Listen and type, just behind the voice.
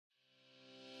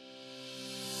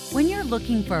When you're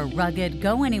looking for a rugged,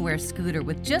 go-anywhere scooter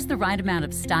with just the right amount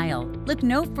of style, look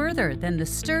no further than the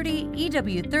sturdy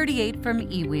EW-38 from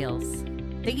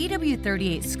eWheels. The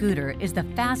EW-38 scooter is the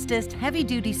fastest,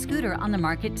 heavy-duty scooter on the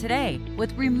market today,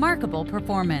 with remarkable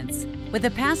performance. With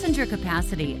a passenger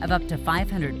capacity of up to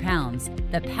 500 pounds,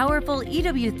 the powerful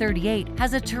EW-38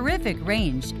 has a terrific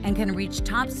range and can reach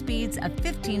top speeds of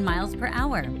 15 miles per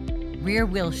hour. Rear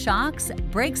wheel shocks,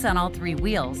 brakes on all three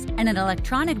wheels, and an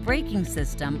electronic braking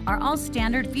system are all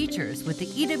standard features with the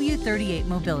EW-38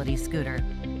 mobility scooter.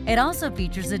 It also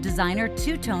features a designer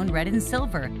two-tone red and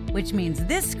silver, which means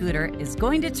this scooter is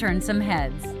going to turn some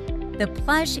heads. The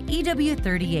plush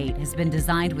EW-38 has been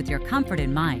designed with your comfort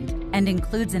in mind and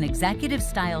includes an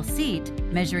executive-style seat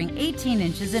measuring 18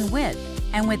 inches in width,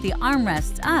 and with the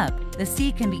armrests up, the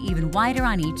seat can be even wider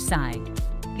on each side.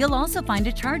 You'll also find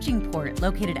a charging port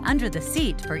located under the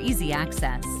seat for easy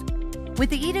access. With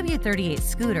the EW-38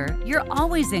 scooter, you're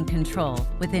always in control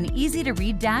with an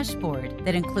easy-to-read dashboard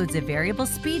that includes a variable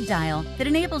speed dial that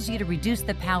enables you to reduce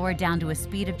the power down to a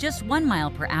speed of just 1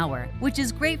 mile per hour, which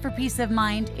is great for peace of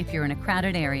mind if you're in a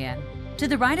crowded area. To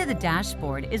the right of the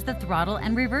dashboard is the throttle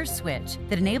and reverse switch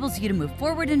that enables you to move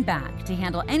forward and back to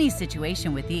handle any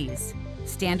situation with ease.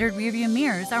 Standard rearview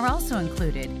mirrors are also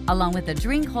included, along with a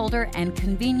drink holder and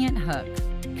convenient hook.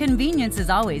 Convenience is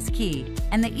always key,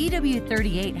 and the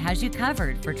EW-38 has you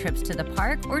covered for trips to the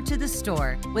park or to the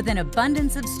store with an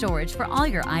abundance of storage for all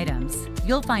your items.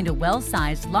 You'll find a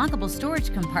well-sized lockable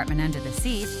storage compartment under the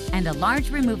seat and a large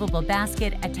removable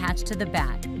basket attached to the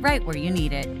back, right where you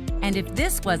need it. And if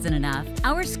this wasn't enough,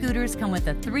 our scooters come with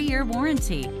a 3-year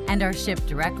warranty and are shipped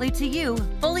directly to you,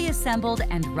 fully assembled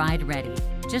and ride-ready.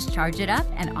 Just charge it up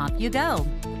and off you go.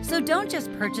 So don't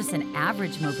just purchase an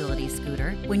average mobility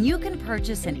scooter when you can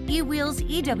purchase an eWheels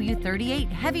EW-38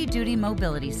 heavy-duty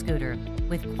mobility scooter.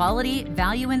 With quality,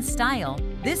 value, and style,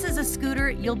 this is a scooter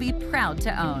you'll be proud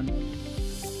to own.